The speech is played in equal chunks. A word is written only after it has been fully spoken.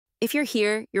If you're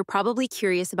here, you're probably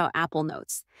curious about Apple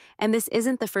Notes, and this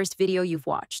isn't the first video you've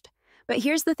watched. But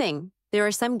here's the thing, there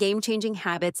are some game-changing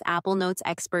habits Apple Notes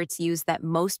experts use that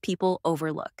most people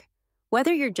overlook.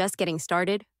 Whether you're just getting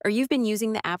started or you've been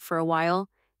using the app for a while,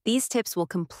 these tips will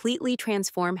completely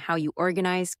transform how you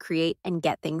organize, create, and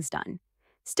get things done.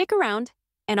 Stick around,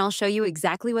 and I'll show you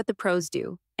exactly what the pros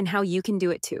do and how you can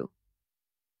do it too.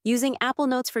 Using Apple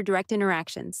Notes for direct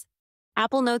interactions.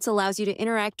 Apple Notes allows you to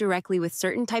interact directly with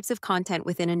certain types of content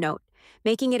within a note,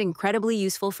 making it incredibly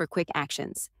useful for quick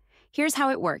actions. Here's how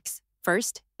it works.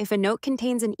 First, if a note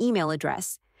contains an email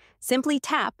address, simply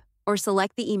tap or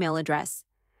select the email address.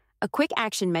 A quick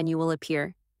action menu will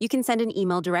appear. You can send an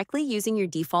email directly using your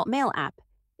default Mail app.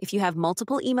 If you have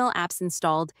multiple email apps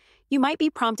installed, you might be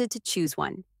prompted to choose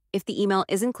one. If the email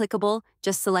isn't clickable,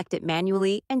 just select it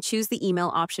manually and choose the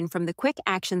email option from the quick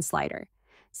action slider.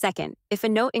 Second, if a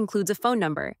note includes a phone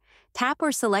number, tap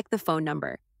or select the phone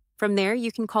number. From there,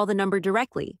 you can call the number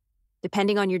directly.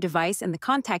 Depending on your device and the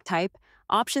contact type,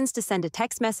 options to send a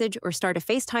text message or start a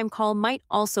FaceTime call might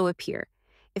also appear.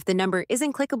 If the number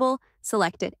isn't clickable,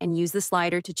 select it and use the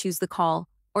slider to choose the call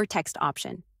or text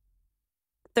option.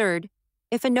 Third,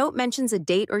 if a note mentions a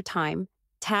date or time,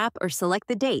 tap or select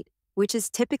the date, which is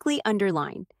typically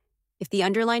underlined. If the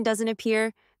underline doesn't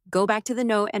appear, go back to the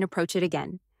note and approach it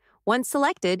again. Once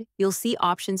selected, you'll see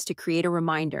options to create a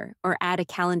reminder or add a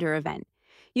calendar event.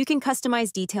 You can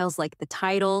customize details like the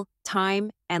title,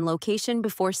 time, and location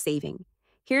before saving.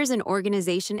 Here's an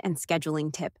organization and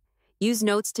scheduling tip. Use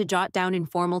notes to jot down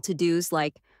informal to-dos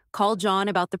like call John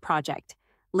about the project.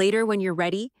 Later, when you're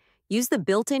ready, use the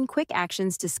built-in quick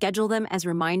actions to schedule them as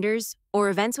reminders or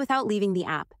events without leaving the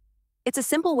app. It's a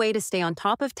simple way to stay on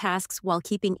top of tasks while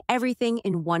keeping everything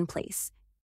in one place.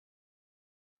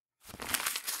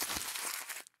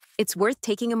 It's worth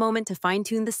taking a moment to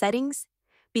fine-tune the settings,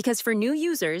 because for new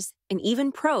users and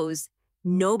even pros,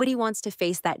 nobody wants to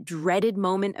face that dreaded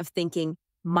moment of thinking,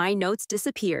 my notes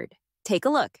disappeared. Take a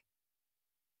look.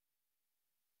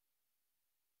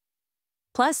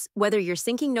 Plus, whether you're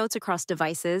syncing notes across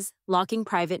devices, locking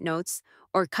private notes,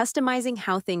 or customizing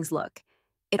how things look,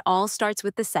 it all starts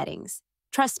with the settings.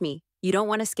 Trust me, you don't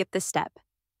want to skip this step.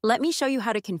 Let me show you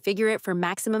how to configure it for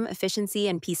maximum efficiency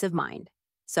and peace of mind.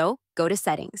 So, go to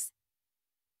Settings.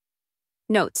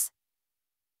 Notes.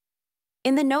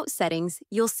 In the Note settings,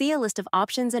 you'll see a list of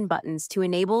options and buttons to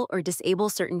enable or disable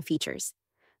certain features.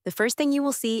 The first thing you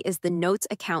will see is the Notes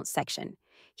Accounts section.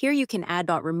 Here you can add,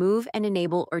 remove, and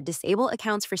enable or disable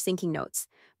accounts for syncing notes.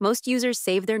 Most users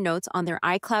save their notes on their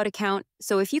iCloud account,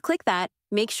 so if you click that,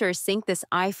 make sure Sync This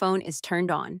iPhone is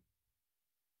turned on.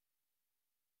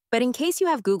 But in case you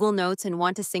have Google Notes and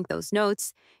want to sync those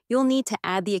notes, you'll need to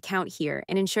add the account here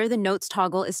and ensure the Notes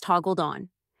toggle is toggled on.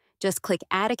 Just click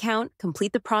Add Account,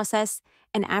 complete the process,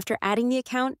 and after adding the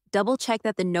account, double-check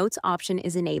that the Notes option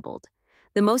is enabled.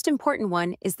 The most important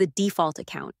one is the default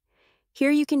account.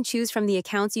 Here you can choose from the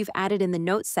accounts you've added in the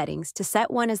Notes settings to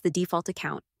set one as the default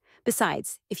account.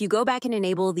 Besides, if you go back and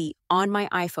enable the On My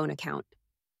iPhone account,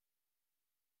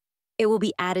 it will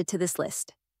be added to this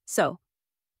list. So,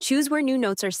 choose where new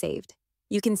notes are saved.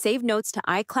 You can save notes to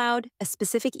iCloud, a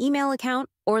specific email account,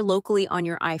 or locally on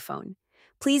your iPhone.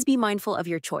 Please be mindful of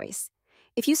your choice.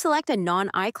 If you select a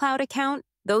non-iCloud account,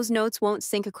 those notes won't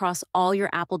sync across all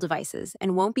your Apple devices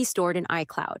and won't be stored in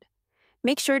iCloud.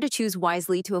 Make sure to choose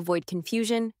wisely to avoid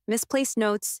confusion, misplaced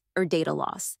notes, or data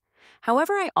loss.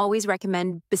 However, I always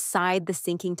recommend, beside the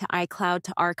syncing to iCloud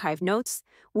to archive notes,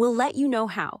 we'll let you know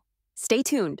how. Stay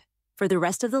tuned. For the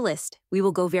rest of the list, we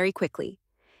will go very quickly.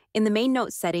 In the main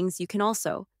Notes settings, you can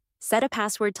also set a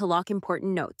password to lock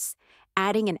important notes,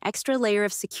 adding an extra layer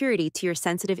of security to your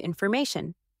sensitive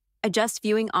information. Adjust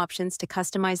viewing options to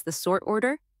customize the sort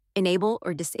order, enable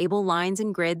or disable lines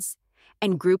and grids,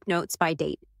 and group notes by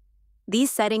date.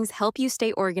 These settings help you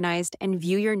stay organized and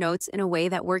view your notes in a way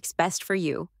that works best for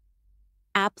you.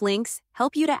 App links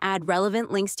help you to add relevant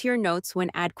links to your notes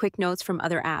when add quick notes from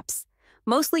other apps.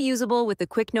 Mostly usable with the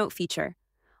Quick Note feature.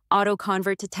 Auto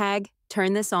convert to tag,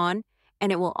 turn this on,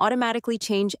 and it will automatically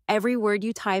change every word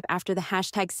you type after the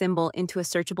hashtag symbol into a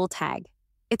searchable tag.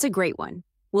 It's a great one.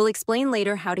 We'll explain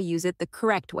later how to use it the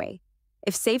correct way.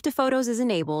 If Save to Photos is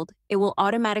enabled, it will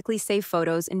automatically save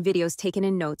photos and videos taken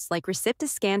in Notes like Receipt to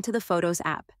Scan to the Photos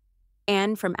app.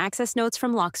 And from Access Notes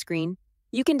from Lock Screen,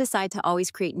 you can decide to always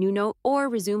create new note or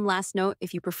resume last note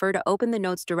if you prefer to open the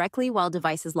notes directly while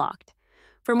device is locked.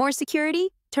 For more security,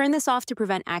 turn this off to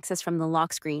prevent access from the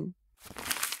lock screen.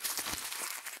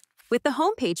 With the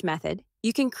homepage method,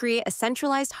 you can create a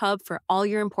centralized hub for all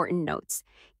your important notes,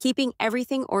 keeping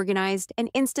everything organized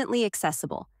and instantly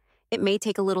accessible. It may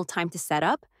take a little time to set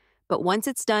up, but once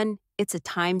it's done, it's a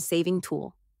time-saving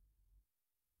tool.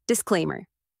 Disclaimer.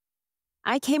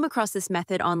 I came across this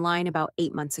method online about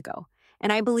 8 months ago,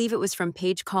 and I believe it was from a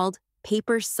page called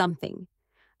Paper Something.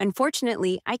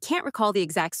 Unfortunately, I can't recall the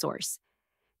exact source.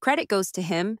 Credit goes to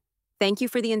him, thank you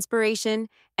for the inspiration,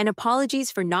 and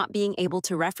apologies for not being able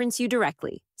to reference you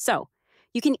directly. So,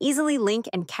 you can easily link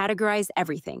and categorize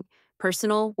everything: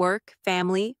 personal, work,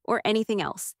 family, or anything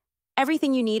else.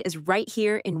 Everything you need is right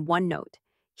here in OneNote.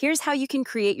 Here's how you can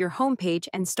create your homepage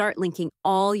and start linking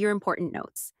all your important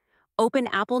notes. Open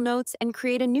Apple Notes and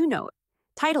create a new note.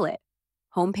 Title it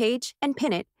Homepage and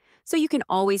pin it so you can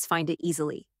always find it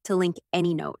easily to link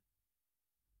any note.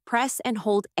 Press and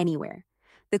hold anywhere.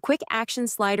 The quick action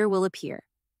slider will appear.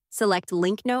 Select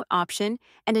Link Note option,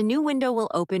 and a new window will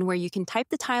open where you can type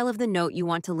the title of the note you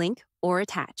want to link or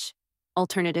attach.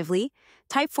 Alternatively,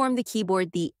 typeform the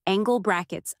keyboard the angle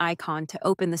brackets icon to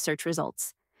open the search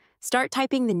results. Start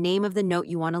typing the name of the note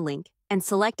you want to link and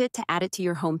select it to add it to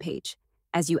your homepage.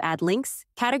 As you add links,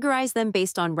 categorize them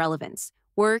based on relevance: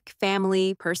 work,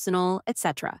 family, personal,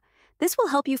 etc. This will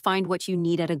help you find what you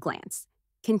need at a glance.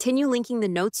 Continue linking the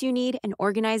notes you need and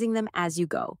organizing them as you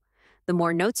go. The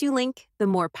more notes you link, the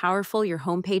more powerful your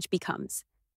homepage becomes.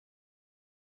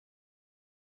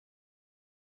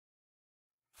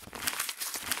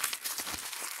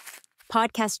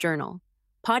 Podcast Journal.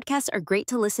 Podcasts are great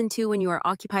to listen to when you are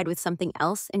occupied with something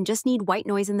else and just need white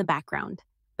noise in the background.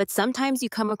 But sometimes you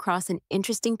come across an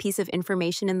interesting piece of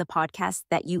information in the podcast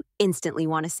that you instantly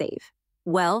want to save.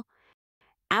 Well,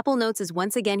 Apple Notes is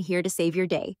once again here to save your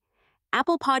day.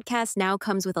 Apple Podcasts now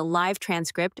comes with a live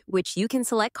transcript, which you can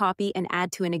select, copy, and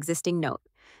add to an existing note.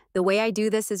 The way I do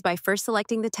this is by first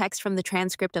selecting the text from the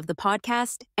transcript of the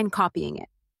podcast and copying it.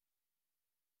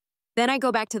 Then I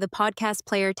go back to the podcast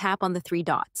player, tap on the 3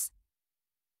 dots,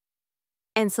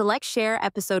 and select Share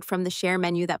Episode from the Share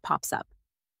menu that pops up.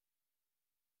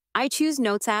 I choose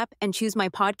Notes app and choose my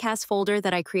podcast folder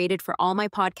that I created for all my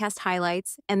podcast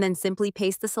highlights, and then simply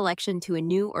paste the selection to a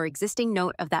new or existing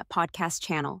note of that podcast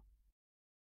channel.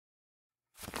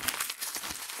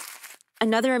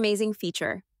 Another amazing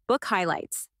feature: book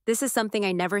highlights. This is something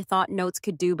I never thought Notes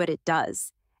could do, but it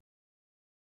does.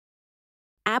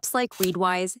 Apps like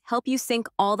Readwise help you sync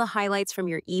all the highlights from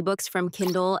your ebooks from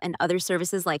Kindle and other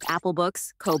services like Apple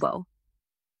Books, Kobo.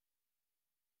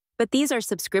 But these are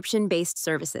subscription-based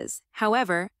services.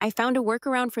 However, I found a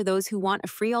workaround for those who want a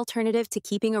free alternative to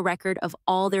keeping a record of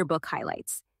all their book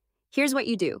highlights. Here's what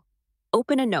you do.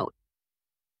 Open a note.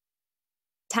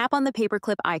 Tap on the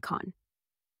paperclip icon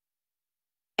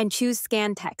and choose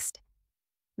Scan Text.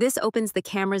 This opens the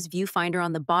camera's viewfinder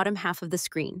on the bottom half of the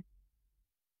screen.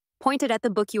 Point it at the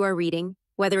book you are reading,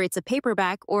 whether it's a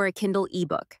paperback or a Kindle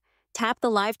ebook. Tap the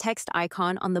live text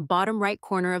icon on the bottom right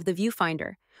corner of the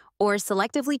viewfinder, or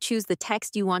selectively choose the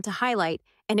text you want to highlight,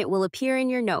 and it will appear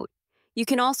in your note. You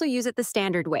can also use it the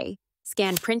standard way: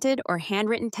 scan printed or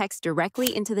handwritten text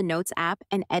directly into the Notes app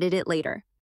and edit it later.